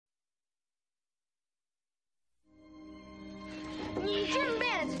Jim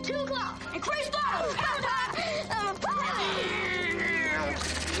Bannon's at 2 o'clock. And Chris Bottles.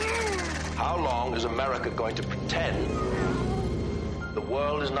 How long is America going to pretend the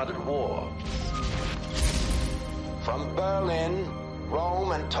world is not at war? From Berlin,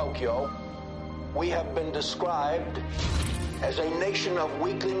 Rome, and Tokyo, we have been described as a nation of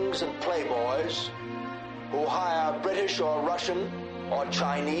weaklings and playboys who hire British or Russian or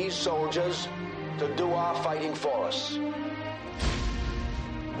Chinese soldiers to do our fighting for us.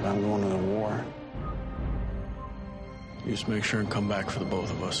 But I'm going to the war. You just make sure and come back for the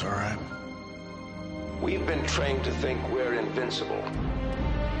both of us, all right? We've been trained to think we're invincible.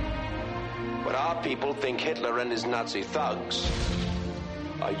 But our people think Hitler and his Nazi thugs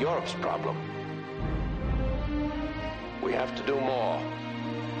are Europe's problem. We have to do more.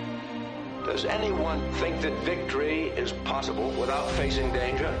 Does anyone think that victory is possible without facing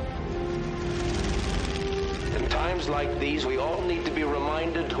danger? In times like these, we all need to be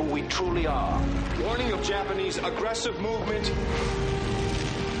reminded who we truly are. Warning of Japanese aggressive movement.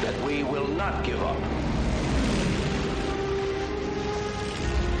 That we will not give up.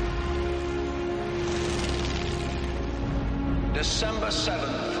 December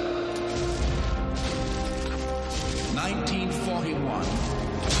 7th, 1941.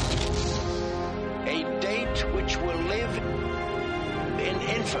 A date which will live in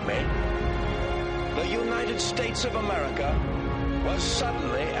infamy. The United States of America was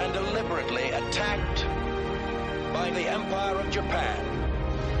suddenly and deliberately attacked by the Empire of Japan.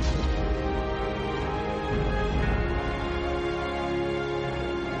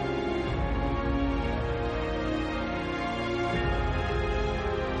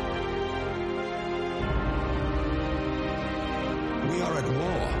 We are at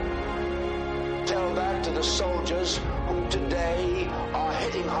war. Tell that to the soldiers who today are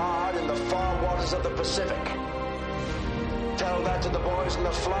hitting hard in the far waters of the Pacific. Tell that to the boys in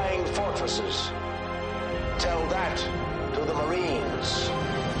the flying fortresses. Tell that to the Marines.